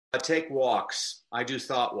Take walks. I do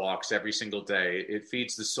thought walks every single day. It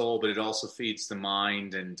feeds the soul, but it also feeds the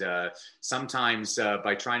mind. And sometimes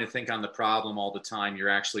by trying to think on the problem all the time, you're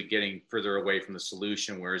actually getting further away from the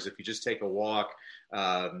solution. Whereas if you just take a walk,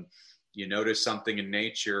 you notice something in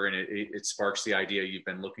nature and it sparks the idea you've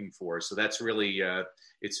been looking for. So that's really,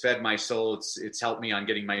 it's fed my soul. It's helped me on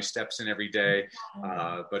getting my steps in every day.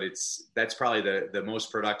 But that's probably the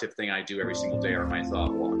most productive thing I do every single day are my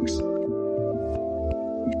thought walks.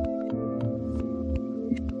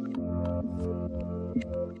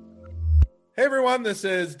 Hey everyone, this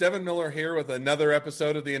is Devin Miller here with another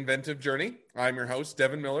episode of the Inventive Journey. I'm your host,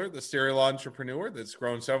 Devin Miller, the serial entrepreneur that's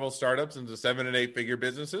grown several startups into 7- and 8-figure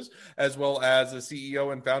businesses, as well as the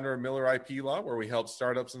CEO and founder of Miller IP Law, where we help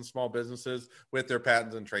startups and small businesses with their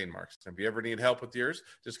patents and trademarks. If you ever need help with yours,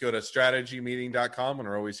 just go to strategymeeting.com and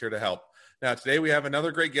we're always here to help. Now, today we have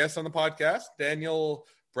another great guest on the podcast, Daniel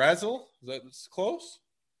Brassell. Is that close?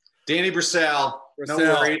 Danny Brassell. No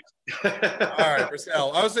worries. All right,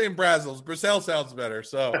 Brassell. I was saying Brazzles. Brassell sounds better.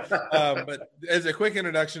 So, but as a quick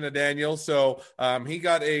introduction to Daniel, so he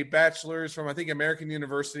got a bachelor's from, I think, American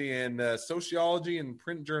University in sociology and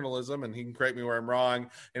print journalism, and he can correct me where I'm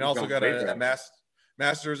wrong, and also got a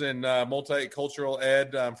master's in multicultural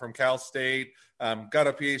ed from Cal State. Got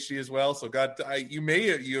a PhD as well. So you may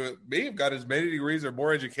have got as many degrees or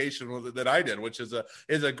more education with it than I did, which is a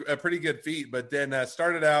pretty good feat. But then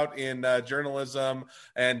started out in journalism,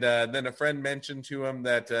 and then a friend mentioned to him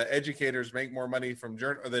that educators make more money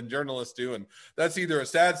than journalists do, and that's either a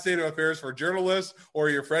sad state of affairs for journalists or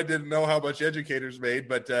your friend didn't know how much educators made,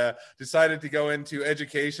 but decided to go into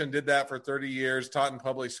education. Did that for 30 years. Taught in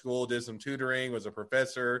public school. Did some tutoring. Was a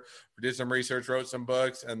professor. Did some research. Wrote some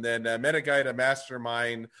books, and then met a guy at a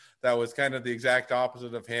mastermind that was kind of the exact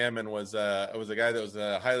opposite of him, and was a guy that was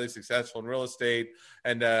highly successful in real estate,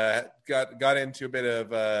 and got into a bit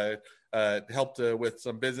of helped with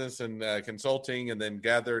some business and consulting, and then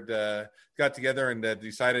got together and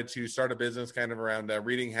decided to start a business kind of around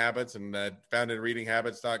reading habits, and founded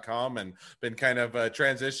readinghabits.com, and been kind of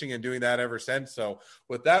transitioning and doing that ever since. So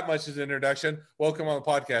with that much as an introduction, welcome on the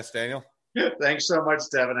podcast, Daniel. Thanks so much,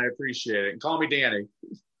 Devin. I appreciate it. And call me Danny.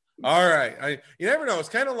 All right. You never know. It's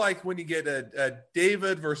kind of like when you get a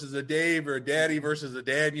David versus a Dave, or a Daddy versus a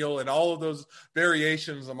Daniel, and all of those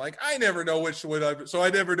variations. I'm like, I never know which one, so I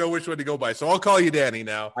never know which one to go by. So I'll call you Danny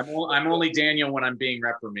now. I'm only Daniel when I'm being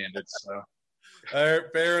reprimanded. So.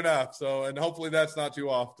 Fair enough. So, and hopefully that's not too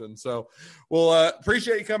often. So we'll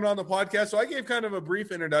appreciate you coming on the podcast. So I gave kind of a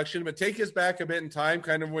brief introduction, but take us back a bit in time,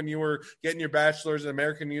 kind of when you were getting your bachelor's at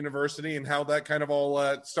American University, and how that kind of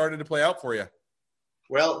all started to play out for you.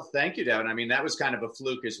 Well, thank you, Devin. I mean, that was kind of a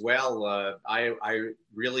fluke as well. I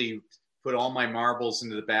really put all my marbles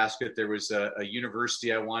into the basket. There was a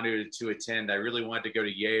university I wanted to attend. I really wanted to go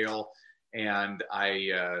to Yale, and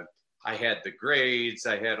I had the grades.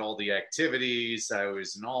 I had all the activities. I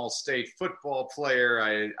was an all-state football player.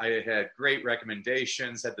 I had great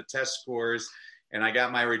recommendations, had the test scores, and I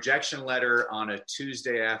got my rejection letter on a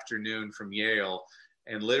Tuesday afternoon from Yale.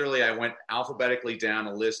 And literally, I went alphabetically down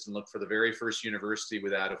a list and looked for the very first university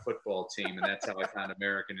without a football team. And that's how I found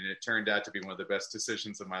American. And it turned out to be one of the best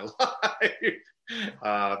decisions of my life.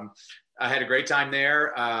 I had a great time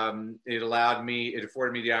there. It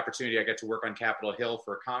afforded me the opportunity. I got to work on Capitol Hill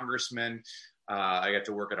for a congressman. I got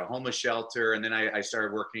to work at a homeless shelter. And then I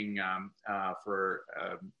started working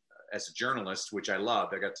as a journalist, which I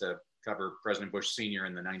loved. I got to cover President Bush Sr.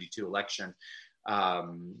 in the 92 election.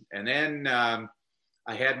 And then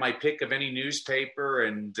I had my pick of any newspaper,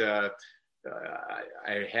 and I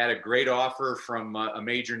had a great offer from a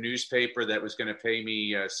major newspaper that was going to pay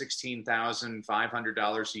me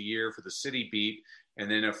 $16,500 a year for the city beat. And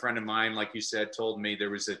then a friend of mine, like you said, told me there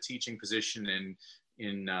was a teaching position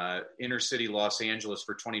in inner city Los Angeles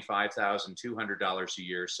for $25,200 a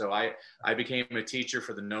year. So I became a teacher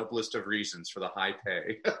for the noblest of reasons, for the high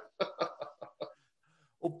pay.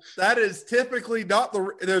 Well, that is typically not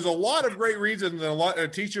there's a lot of great reasons, and a lot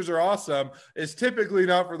of teachers are awesome. It's typically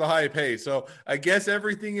not for the high pay. So I guess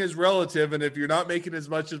everything is relative. And if you're not making as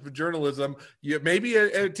much as for journalism, maybe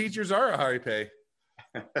teachers are a high pay.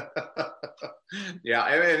 Yeah.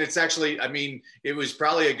 And it's actually, it was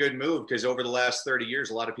probably a good move, because over the last 30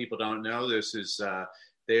 years, a lot of people don't know this, is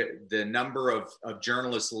the number of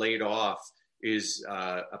journalists laid off is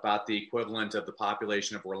about the equivalent of the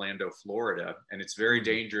population of Orlando, Florida. And it's a very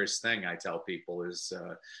dangerous thing, I tell people, is,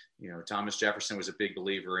 Thomas Jefferson was a big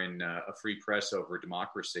believer in a free press over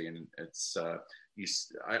democracy. And it's,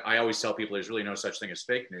 I always tell people there's really no such thing as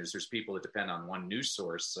fake news. There's people that depend on one news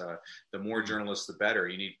source. The more journalists, the better.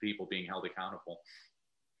 You need people being held accountable.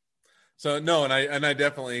 So no, and I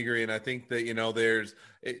definitely agree, and I think that there's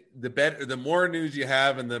the more news you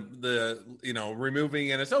have, and the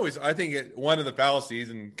removing, and it's always, I think one of the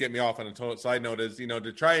fallacies, and get me off on a total side note, is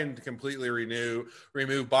to try and completely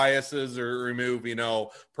remove biases or remove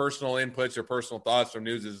personal inputs or personal thoughts from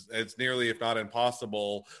news is it's nearly, if not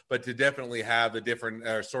impossible, but to definitely have the different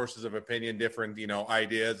sources of opinion, different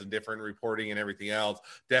ideas and different reporting and everything else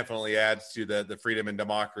definitely adds to the freedom and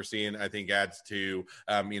democracy, and I think adds to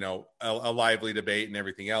a lively debate and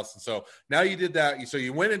everything else. And so now you did that. So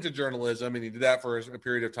you went into journalism and you did that for a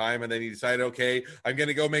period of time. And then you decided, okay, I'm going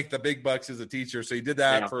to go make the big bucks as a teacher. So you did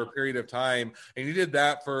that for a period of time, and you did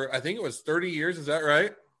that for, I think it was 30 years. Is that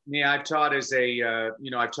right? Yeah, I've taught I've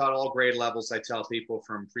taught all grade levels. I tell people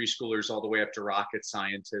from preschoolers all the way up to rocket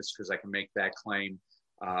scientists, because I can make that claim.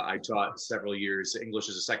 I taught several years English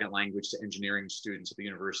as a second language to engineering students at the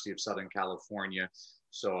University of Southern California.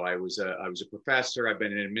 So I was a professor. I've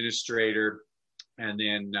been an administrator, and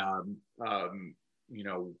then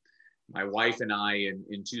my wife and I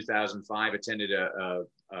in 2005 attended a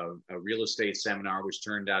real estate seminar, which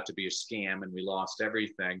turned out to be a scam, and we lost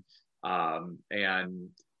everything. And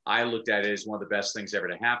I looked at it as one of the best things ever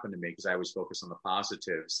to happen to me, because I was focused on the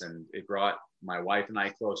positives, and it brought my wife and I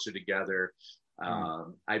closer together.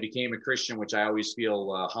 I became a Christian, which I always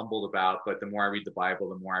feel humbled about. But the more I read the Bible,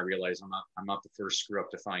 the more I realize I'm not the first screw up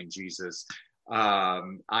to find Jesus.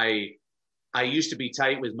 I used to be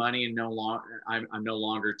tight with money, and I'm no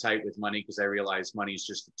longer tight with money, because I realize money is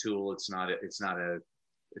just a tool. It's not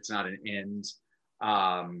an end.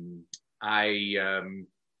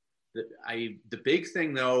 The big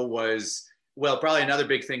thing though was, well, probably another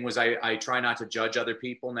big thing was I try not to judge other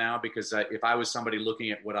people now, because if I was somebody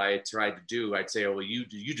looking at what I had tried to do, I'd say, oh, well, you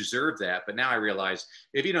deserve that. But now I realize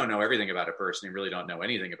if you don't know everything about a person, you really don't know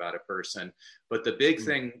anything about a person. But the big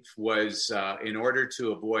thing was in order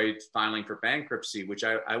to avoid filing for bankruptcy, which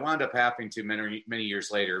I wound up having to many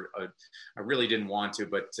years later. I really didn't want to,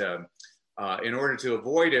 but in order to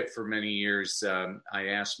avoid it for many years, I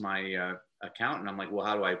asked my accountant, I'm like, well,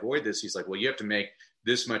 how do I avoid this? He's like, well, you have to make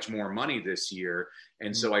this much more money this year.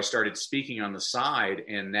 And so I started speaking on the side,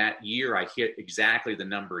 and that year I hit exactly the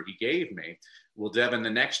number he gave me. Well, Devin, the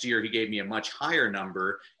next year he gave me a much higher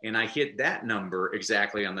number, and I hit that number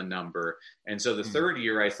exactly on the number. And so the third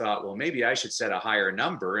year I thought, well, maybe I should set a higher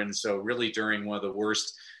number. And so really during one of the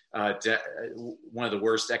worst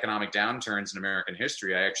economic downturns in American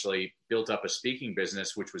history, I actually built up a speaking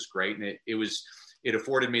business, which was great. And it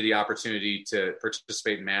afforded me the opportunity to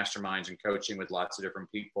participate in masterminds and coaching with lots of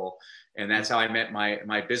different people. And that's how I met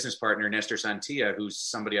my business partner, Nestor Santia, who's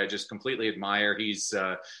somebody I just completely admire. He's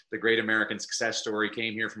the great American success story.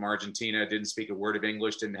 Came here from Argentina, didn't speak a word of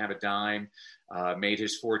English, didn't have a dime, made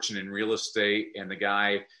his fortune in real estate. And the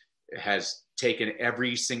guy has taken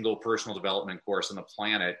every single personal development course on the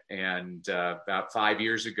planet. And about 5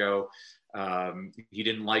 years ago, he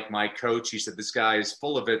didn't like my coach. He said, this guy is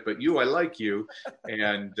full of it, but I like you.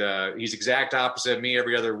 And he's exact opposite of me.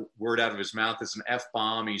 Every other word out of his mouth is an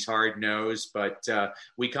F-bomb. He's hard nosed, but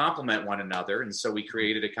we complement one another. And so we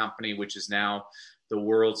created a company, which is now the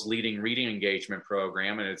world's leading reading engagement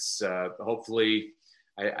program. And it's hopefully,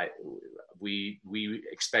 we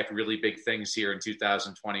expect really big things here in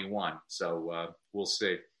 2021. So we'll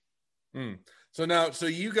see. So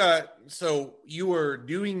you were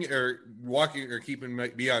doing or walking or keeping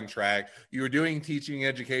me on track. You were doing teaching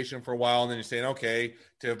education for a while, and then you're saying, okay,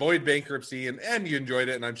 to avoid bankruptcy, and you enjoyed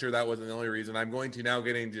it. And I'm sure that wasn't the only reason. I'm going to now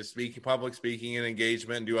get into public speaking and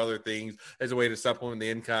engagement and do other things as a way to supplement the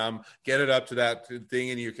income, get it up to that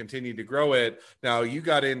thing, and you continue to grow it. Now you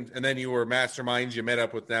got in, and then you were masterminds. You met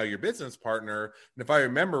up with now your business partner. And if I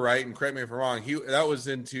remember right, and correct me if I'm wrong, that was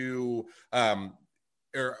into,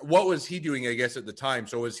 or what was he doing, I guess, at the time?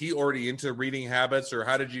 So was he already into reading habits, or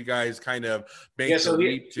how did you guys kind of make the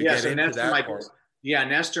leap to get into that part? Yeah,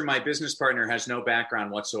 Nestor, my business partner, has no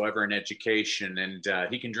background whatsoever in education,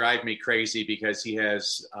 and he can drive me crazy because he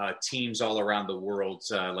has teams all around the world,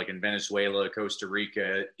 like in Venezuela, Costa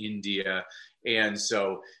Rica, India. And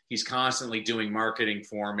so he's constantly doing marketing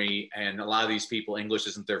for me. And a lot of these people, English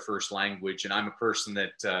isn't their first language. And I'm a person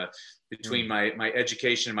that between my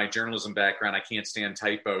education and my journalism background, I can't stand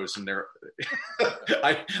typos. And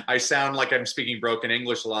I sound like I'm speaking broken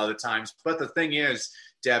English a lot of the times. But the thing is,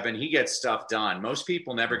 Devin, he gets stuff done. Most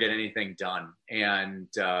people never get anything done. And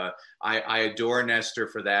I adore Nestor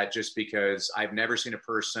for that, just because I've never seen a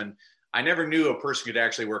person, I never knew a person could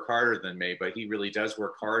actually work harder than me, but he really does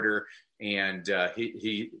work harder. And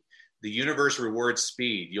the universe rewards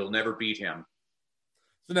speed. You'll never beat him.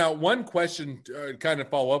 So now one question to kind of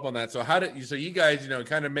follow up on that. So you guys,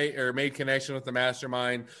 kind of made connection with the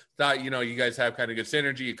mastermind, thought, you guys have kind of good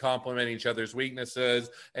synergy, you complement each other's weaknesses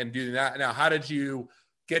and do that. Now, how did you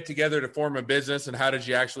get together to form a business, and how did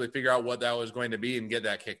you actually figure out what that was going to be and get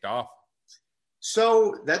that kicked off?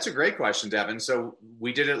 So that's a great question, Devin. So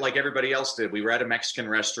we did it like everybody else did. We were at a Mexican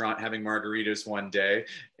restaurant having margaritas one day,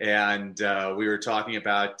 and we were talking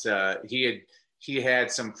about he had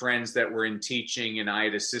some friends that were in teaching, and I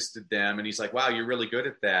had assisted them. And he's like, "Wow, you're really good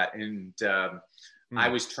at that." And I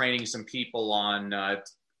was training some people on. I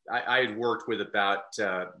had worked with about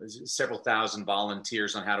several thousand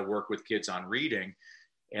volunteers on how to work with kids on reading,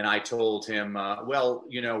 and I told him,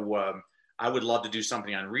 I would love to do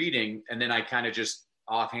something on reading. And then I kind of just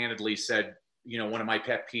offhandedly said, one of my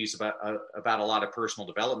pet peeves about a lot of personal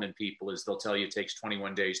development people is they'll tell you it takes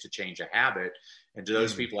 21 days to change a habit. And to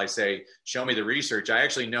those people, I say, show me the research. I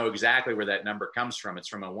actually know exactly where that number comes from. It's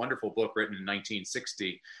from a wonderful book written in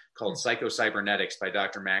 1960 called Psychocybernetics by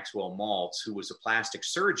Dr. Maxwell Maltz, who was a plastic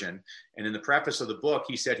surgeon. And in the preface of the book,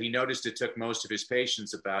 he said he noticed it took most of his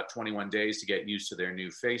patients about 21 days to get used to their new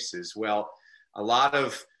faces. Well, a lot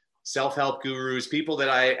of self-help gurus, people that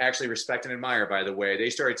I actually respect and admire, by the way,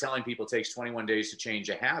 they started telling people it takes 21 days to change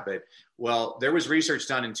a habit. Well, there was research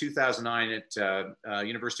done in 2009 at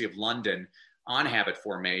University of London on habit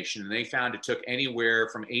formation, and they found it took anywhere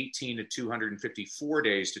from 18 to 254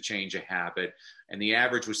 days to change a habit, and the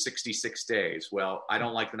average was 66 days. Well, I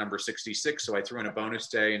don't like the number 66, so I threw in a bonus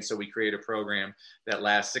day, and so we created a program that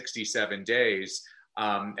lasts 67 days.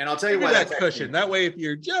 And I'll tell you why that cushion. That way, if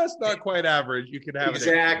you're just not quite average, you can have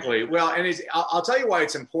exactly. Well, and I'll tell you why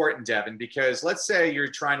it's important, Devin, because let's say you're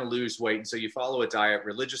trying to lose weight, and so you follow a diet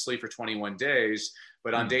religiously for 21 days,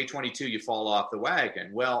 but on day 22 you fall off the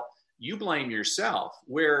wagon. Well, you blame yourself,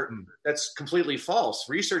 where that's completely false.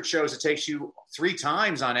 Research shows it takes you 3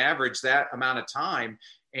 times on average that amount of time.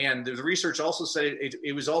 And the research also said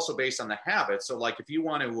it was also based on the habit. So like if you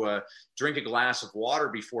want to drink a glass of water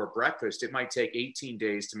before breakfast, it might take 18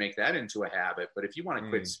 days to make that into a habit. But if you want to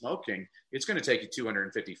quit smoking, it's going to take you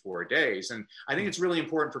 254 days. And I think it's really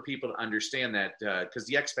important for people to understand that because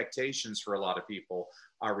the expectations for a lot of people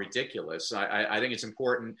are ridiculous. I think it's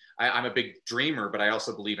important. I'm a big dreamer, but I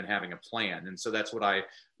also believe in having a plan. And so that's what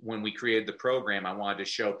when we created the program, I wanted to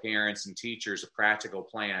show parents and teachers a practical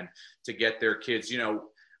plan to get their kids,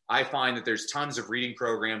 I find that there's tons of reading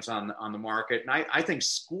programs on the market. And I think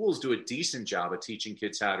schools do a decent job of teaching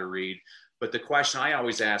kids how to read. But the question I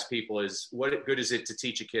always ask people is, what good is it to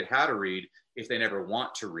teach a kid how to read if they never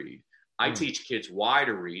want to read? I teach kids why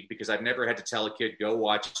to read because I've never had to tell a kid, go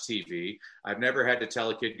watch TV. I've never had to tell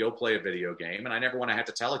a kid, go play a video game. And I never want to have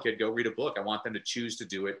to tell a kid, go read a book. I want them to choose to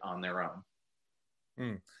do it on their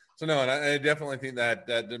own. So no, and I definitely think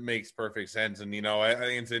that makes perfect sense. And, I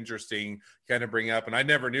think it's interesting kind of bring up, and I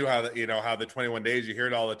never knew how the 21 days, you hear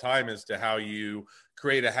it all the time as to how you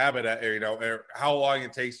create a habit, or how long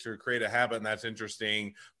it takes to create a habit. And that's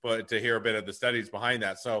interesting, but to hear a bit of the studies behind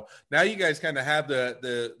that. So now you guys kind of have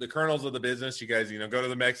the kernels of the business. You guys, go to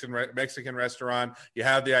the Mexican restaurant, you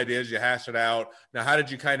have the ideas, you hash it out. Now, how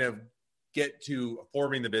did you kind of get to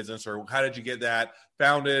forming the business, or how did you get that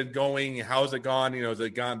founded, going? How's it gone? Has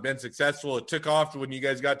it been successful? It took off when you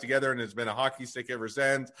guys got together, and it's been a hockey stick ever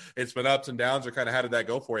since. It's been ups and downs, or kind of how did that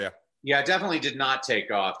go for you? Yeah, it definitely did not take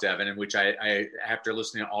off, Devin, in which I after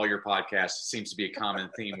listening to all your podcasts, it seems to be a common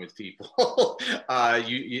theme with people.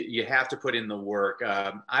 You have to put in the work.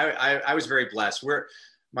 I was very blessed.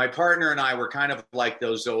 My partner and I were kind of like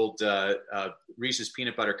those old Reese's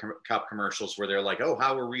peanut butter cup commercials where they're like, oh,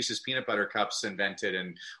 how were Reese's peanut butter cups invented?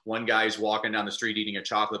 And one guy's walking down the street eating a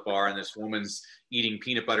chocolate bar, and this woman's eating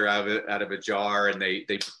peanut butter out of a jar, and they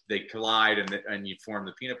collide, and you form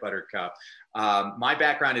the peanut butter cup. My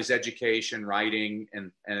background is education, writing,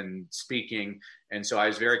 and speaking. And so I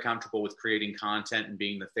was very comfortable with creating content and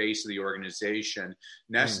being the face of the organization.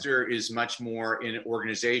 Nestor is much more in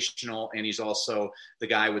organizational, and he's also the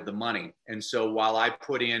guy with the money. And so while I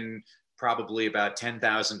put in probably about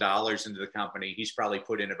 $10,000 into the company, he's probably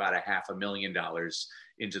put in about $500,000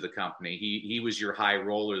 into the company. He was your high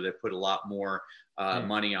roller that put a lot more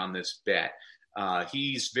money on this bet.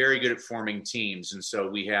 He's very good at forming teams. And so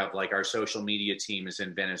we have like our social media team is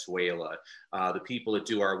in Venezuela. The people that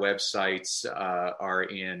do our websites are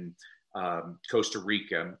in Costa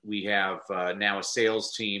Rica. We have now a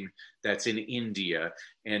sales team that's in India.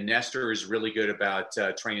 And Nestor is really good about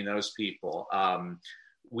training those people.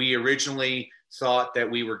 We originally thought that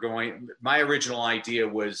my original idea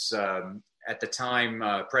was at the time,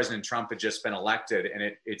 President Trump had just been elected, and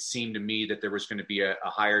it seemed to me that there was going to be a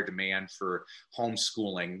higher demand for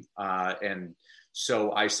homeschooling. And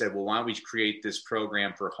So I said, well, why don't we create this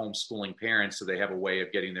program for homeschooling parents so they have a way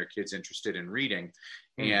of getting their kids interested in reading?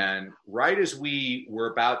 And right as we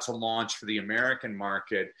were about to launch for the American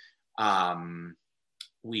market,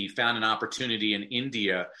 we found an opportunity in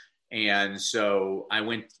India. And so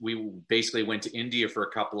we basically went to India for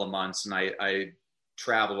a couple of months, and I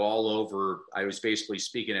traveled all over. I was basically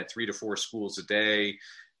speaking at 3 to 4 schools a day.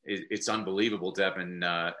 It's unbelievable, Devin,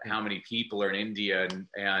 how many people are in India,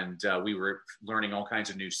 and we were learning all kinds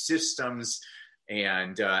of new systems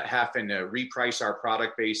and having to reprice our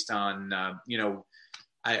product based on,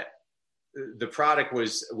 the product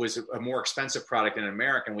was a more expensive product in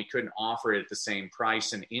America, and we couldn't offer it at the same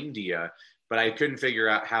price in India, but I couldn't figure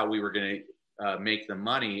out how we were going to make the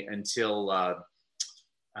money until I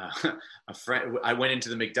went into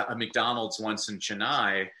the McDonald's once in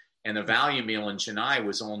Chennai, and the value meal in Chennai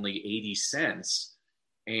was only 80 cents.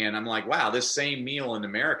 And I'm like, wow, this same meal in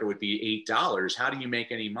America would be $8. How do you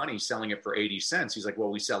make any money selling it for 80 cents? He's like,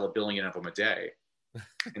 well, we sell 1 billion of them a day.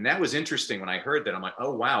 And that was interesting when I heard that. I'm like,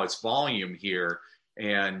 oh, wow, it's volume here.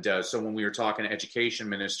 And so when we were talking to education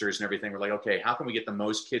ministers and everything, we're like, okay, how can we get the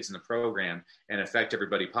most kids in the program and affect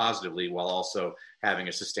everybody positively while also having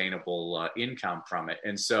a sustainable income from it?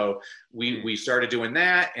 And so we started doing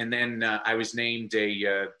that. And then I was named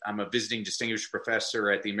I'm a visiting distinguished professor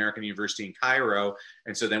at the American University in Cairo.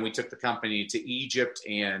 And so then we took the company to Egypt,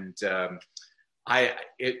 and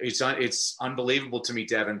it's unbelievable to me,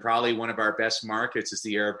 Devin. Probably one of our best markets is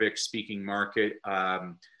the Arabic speaking market.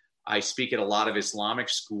 I speak at a lot of Islamic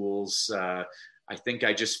schools. I think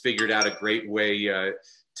I just figured out a great way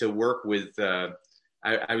to work with.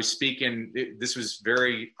 I was speaking, this was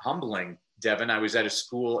very humbling, Devin. I was at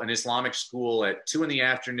an Islamic school at 2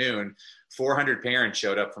 p.m. 400 parents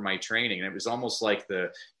showed up for my training. And it was almost like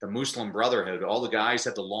the Muslim Brotherhood. All the guys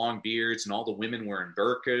had the long beards and all the women were in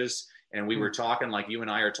burqas. And we were talking like you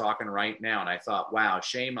and I are talking right now. And I thought, wow,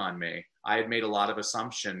 shame on me. I had made a lot of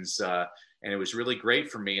assumptions, and it was really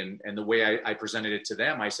great for me. And the way I presented it to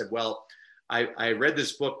them, I said, well, I read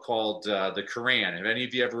this book called The Quran. Have any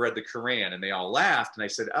of you ever read the Quran? And they all laughed. And I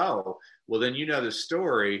said, oh, well, then you know the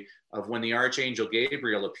story of when the Archangel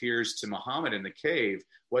Gabriel appears to Muhammad in the cave.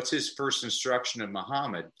 What's his first instruction of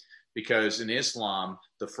Muhammad? Because in Islam,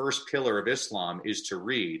 the first pillar of Islam is to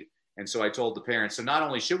read. And so I told the parents, so not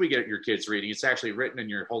only should we get your kids reading, it's actually written in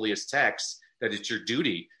your holiest text that it's your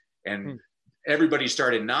duty. And everybody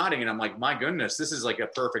started nodding, and I'm like, my goodness, this is like a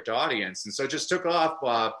perfect audience. And so it just took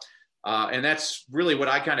off. And that's really what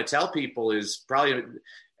I kind of tell people is probably,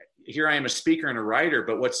 here I am a speaker and a writer,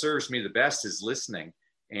 but what serves me the best is listening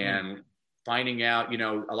and finding out,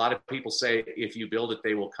 a lot of people say, if you build it,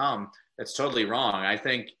 they will come. That's totally wrong. I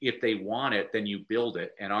think if they want it, then you build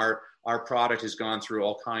it. And our product has gone through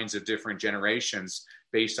all kinds of different generations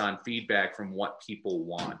based on feedback from what people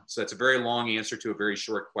want. So that's a very long answer to a very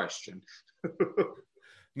short question.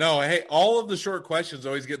 No, hey, all of the short questions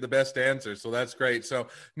always get the best answers, so that's great. So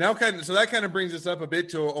now that kind of brings us up a bit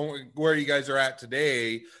to where you guys are at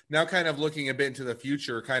today. Now kind of looking a bit into the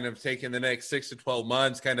future, kind of taking the next 6 to 12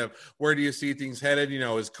 months, kind of where do you see things headed?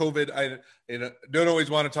 Is COVID, I don't always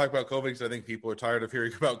want to talk about COVID because I think people are tired of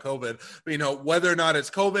hearing about COVID, but whether or not it's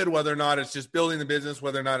COVID, whether or not it's just building the business,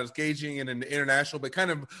 whether or not it's gauging in an international, but kind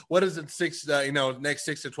of what does it next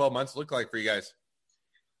 6 to 12 months look like for you guys?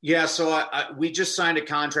 Yeah, so we just signed a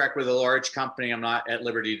contract with a large company. I'm not at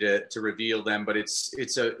liberty to reveal them, but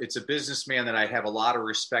it's a businessman that I have a lot of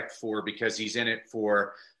respect for because he's in it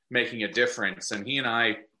for making a difference. And he and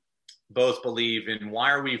I both believe in why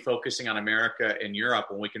are we focusing on America and Europe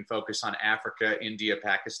when we can focus on Africa, India,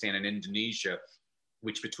 Pakistan, and Indonesia,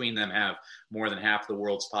 which between them have more than half the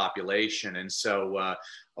world's population. And so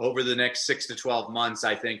over the next 6 to 12 months,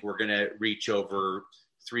 I think we're going to reach over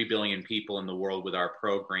 3 billion people in the world with our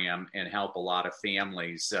program and help a lot of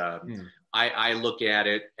families. I look at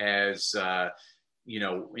it as,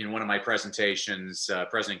 in one of my presentations,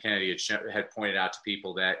 President Kennedy had pointed out to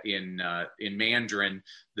people that in Mandarin,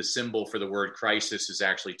 the symbol for the word crisis is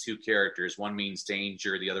actually 2 characters. One means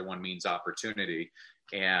danger, the other one means opportunity.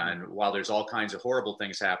 And while there's all kinds of horrible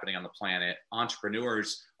things happening on the planet,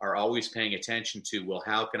 entrepreneurs are always paying attention to, well,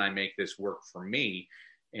 how can I make this work for me?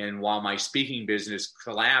 And while my speaking business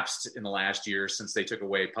collapsed in the last year since they took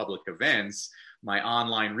away public events, my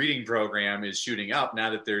online reading program is shooting up now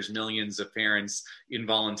that there's millions of parents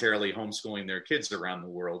involuntarily homeschooling their kids around the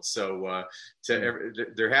world. So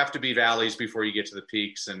there have to be valleys before you get to the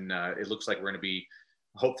peaks. And it looks like we're going to be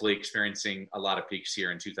hopefully experiencing a lot of peaks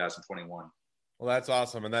here in 2021. Well, that's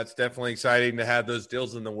awesome, and that's definitely exciting to have those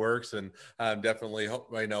deals in the works, and definitely hope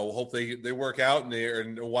they work out and they're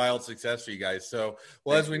a wild success for you guys. So,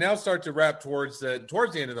 well, as we now start to wrap towards the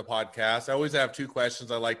end of the podcast, I always have two questions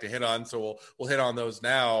I like to hit on, so we'll hit on those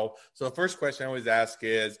now. So, the first question I always ask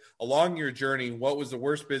is, along your journey, what was the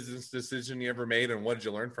worst business decision you ever made, and what did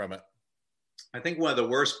you learn from it? I think one of the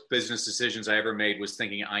worst business decisions I ever made was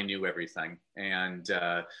thinking I knew everything. And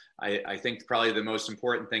I think probably the most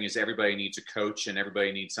important thing is everybody needs a coach and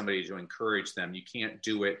everybody needs somebody to encourage them. You can't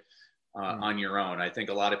do it on your own. I think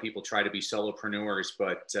a lot of people try to be solopreneurs,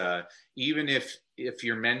 but even if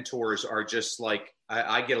your mentors are just like,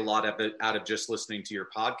 I get a lot of it out of just listening to your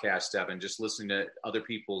podcast, Evan, just listening to other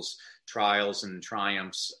people's trials and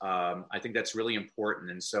triumphs. I think that's really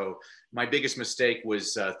important. And so my biggest mistake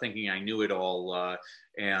was thinking I knew it all.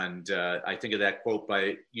 And I think of that quote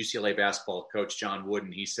by UCLA basketball coach John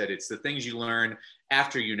Wooden. He said, "It's the things you learn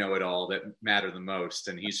after you know it all that matter the most."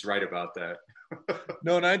 And he's right about that.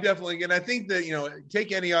 No, and I definitely, and I think that,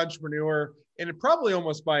 take any entrepreneur, and it probably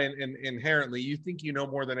almost by inherently, you think you know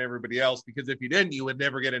more than everybody else, because if you didn't, you would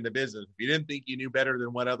never get into business. If you didn't think you knew better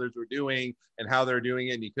than what others were doing and how they're doing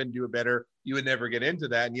it, and you couldn't do it better, you would never get into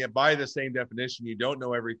that. And yet by the same definition, you don't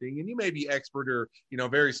know everything, and you may be expert or,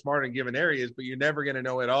 very smart in given areas, but you're never going to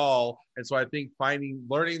know it all. And so I think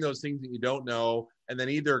learning those things that you don't know, and then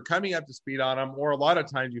either coming up to speed on them, or a lot of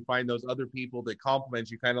times you find those other people that complement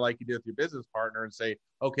you, kind of like you did with your business partner, and say,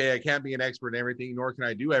 okay, I can't be an expert in everything, nor can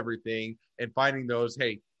I do everything. And finding those,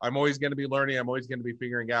 hey, I'm always going to be learning. I'm always going to be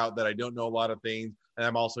figuring out that I don't know a lot of things. And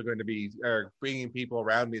I'm also going to be bringing people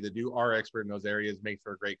around me that are expert in those areas makes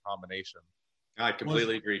for a great combination. I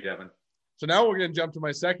completely agree, Devin. So now we're going to jump to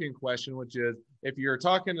my second question, which is, if you're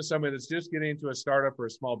talking to somebody that's just getting into a startup or a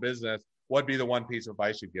small business, what'd be the one piece of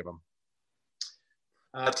advice you'd give them?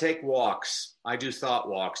 Take walks. I do thought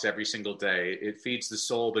walks every single day. It feeds the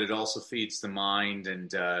soul, but it also feeds the mind.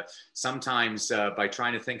 And sometimes by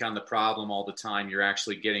trying to think on the problem all the time, you're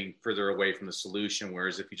actually getting further away from the solution.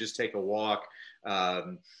 Whereas if you just take a walk,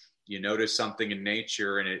 you notice something in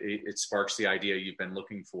nature and it sparks the idea you've been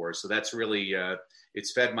looking for. So that's really,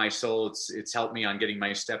 it's fed my soul. It's helped me on getting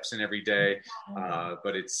my steps in every day.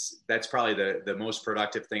 But that's probably the most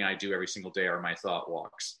productive thing I do every single day are my thought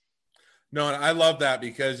walks. No, and I love that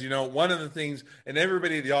because, one of the things, and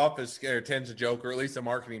everybody at the office tends to joke, or at least the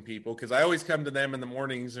marketing people, because I always come to them in the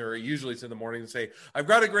mornings, or usually it's in the morning, and say, I've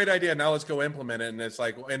got a great idea. Now let's go implement it. And it's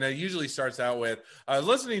like, and it usually starts out with, I was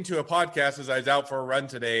listening to a podcast as I was out for a run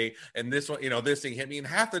today, and this one, this thing hit me. And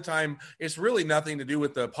half the time, it's really nothing to do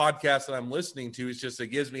with the podcast that I'm listening to. It's just, it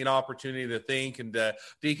gives me an opportunity to think and to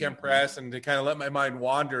decompress and to kind of let my mind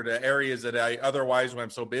wander to areas that I otherwise, when I'm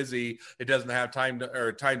so busy, it doesn't have time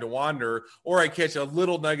to wander. Or I catch a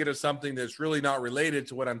little nugget of something that's really not related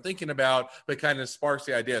to what I'm thinking about, but kind of sparks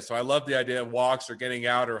the idea. So I love the idea of walks or getting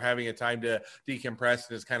out or having a time to decompress, and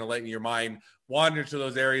just kind of letting your mind wander to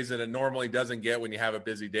those areas that it normally doesn't get when you have a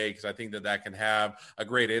busy day. Because I think that can have a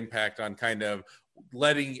great impact on kind of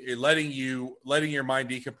letting your mind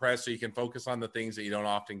decompress so you can focus on the things that you don't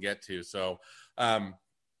often get to. So,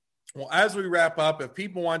 well, as we wrap up, if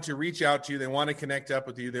people want to reach out to you, they want to connect up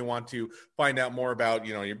with you, they want to find out more about,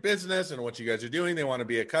 your business and what you guys are doing. They want to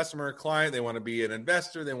be a customer, client, they want to be an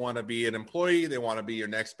investor, they want to be an employee, they want to be your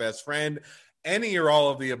next best friend, any or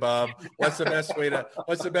all of the above. What's the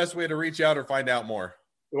best way to reach out or find out more?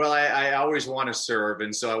 Well, I always want to serve.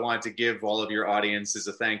 And so I wanted to give all of your audiences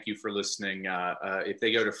a thank you for listening. If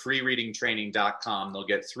they go to freereadingtraining.com, they'll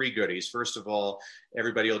get 3 goodies. First of all,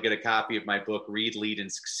 everybody will get a copy of my book, Read, Lead, and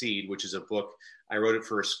Succeed, which is a book. I wrote it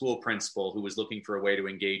for a school principal who was looking for a way to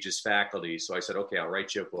engage his faculty. So I said, okay, I'll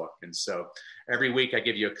write you a book. And so every week I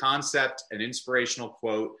give you a concept, an inspirational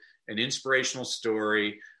quote, an inspirational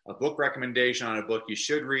story, a book recommendation on a book you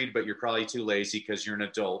should read, but you're probably too lazy because you're an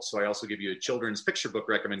adult. So I also give you a children's picture book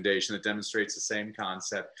recommendation that demonstrates the same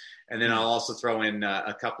concept. And then I'll also throw in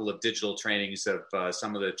a couple of digital trainings of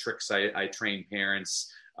some of the tricks I train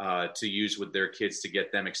parents to use with their kids to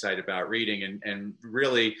get them excited about reading. And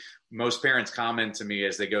really, most parents comment to me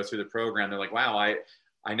as they go through the program. They're like, wow,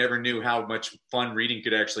 I never knew how much fun reading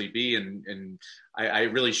could actually be. And I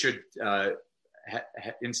really should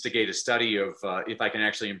instigate a study of if I can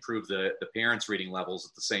actually improve the parents' reading levels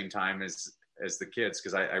at the same time as the kids,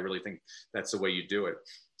 because I really think that's the way you do it.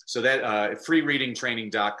 So that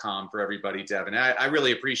freereadingtraining.com for everybody, Devin. I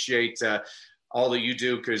really appreciate all that you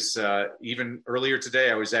do, because even earlier today,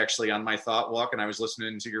 I was actually on my thought walk and I was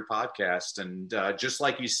listening to your podcast. And just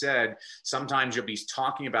like you said, sometimes you'll be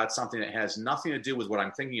talking about something that has nothing to do with what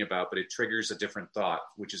I'm thinking about, but it triggers a different thought,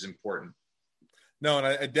 which is important. No, and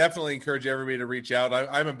I definitely encourage everybody to reach out.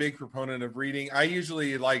 I'm a big proponent of reading. I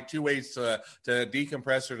usually like two ways to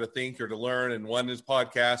decompress or to think or to learn, and one is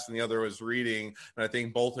podcast and the other is reading. And I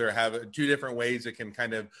think both have two different ways that can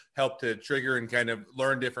kind of help to trigger and kind of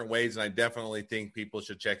learn different ways. And I definitely think people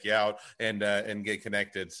should check you out and get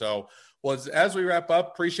connected. So, well, as we wrap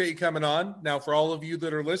up, appreciate you coming on. Now, for all of you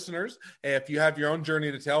that are listeners, if you have your own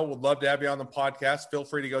journey to tell, we'd love to have you on the podcast. Feel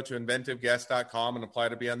free to go to inventiveguest.com and apply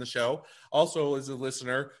to be on the show. Also, as a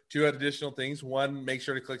listener, two additional things. One, make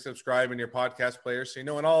sure to click subscribe in your podcast player so you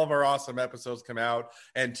know when all of our awesome episodes come out.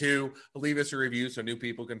 And two, leave us a review so new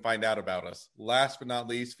people can find out about us. Last but not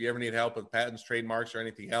least, if you ever need help with patents, trademarks, or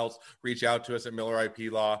anything else, reach out to us at Miller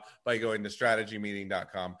IP Law by going to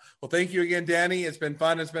strategymeeting.com. Well, thank you again, Danny. It's been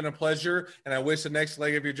fun. It's been a pleasure. And I wish the next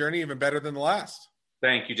leg of your journey even better than the last.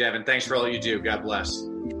 Thank you, Devin. Thanks for all you do. God bless.